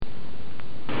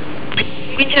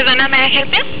Princess Donut, may I help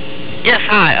you? Yes,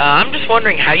 hi. I'm just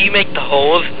wondering how you make the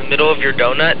holes in the middle of your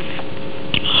donuts.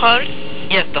 Holes?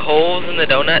 Yes, the holes in the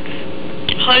donuts.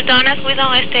 Whole donuts? We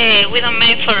don't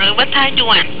make for... What type do you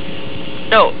want?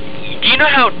 No. Do you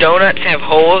know how donuts have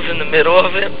holes in the middle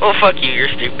of it? Oh, fuck you. You're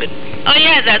stupid. Oh,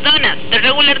 yeah, the donuts. The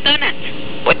regular donuts.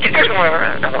 What the...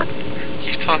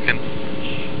 She's talking.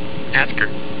 Ask her.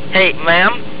 Hey,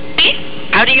 ma'am? See?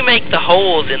 How do you make the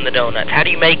holes in the donuts? How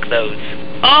do you make those?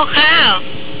 Oh, how?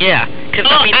 Yeah, because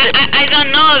Oh, I mean... I don't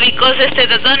know, because the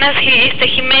donuts,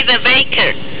 he made the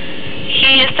baker.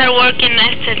 He started working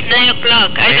at 9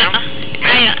 o'clock. I don't know.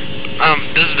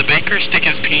 Does the baker stick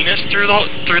his penis through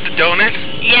the donut?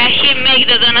 Yeah, he make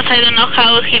the donuts. I don't know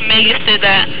how he makes the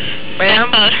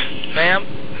Ma'am?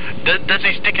 Does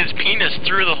he stick his penis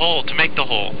through the hole to make the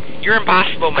hole? You're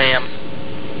impossible, ma'am.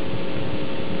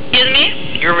 Excuse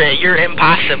me? You're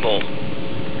impossible.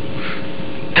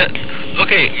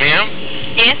 Okay, ma'am?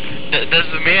 Yes? Does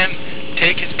the man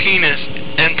take his penis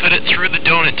and put it through the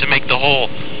donut to make the hole?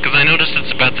 Because I noticed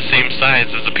it's about the same size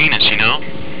as a penis, you know?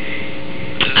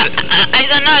 I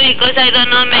don't know, because I don't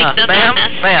know make the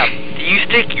donuts. Ma'am, do you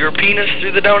stick your penis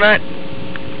through the donut?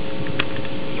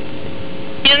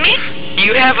 Excuse me? Do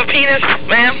you have a penis,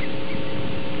 ma'am?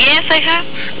 Yes, I have.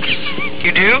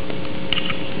 You do?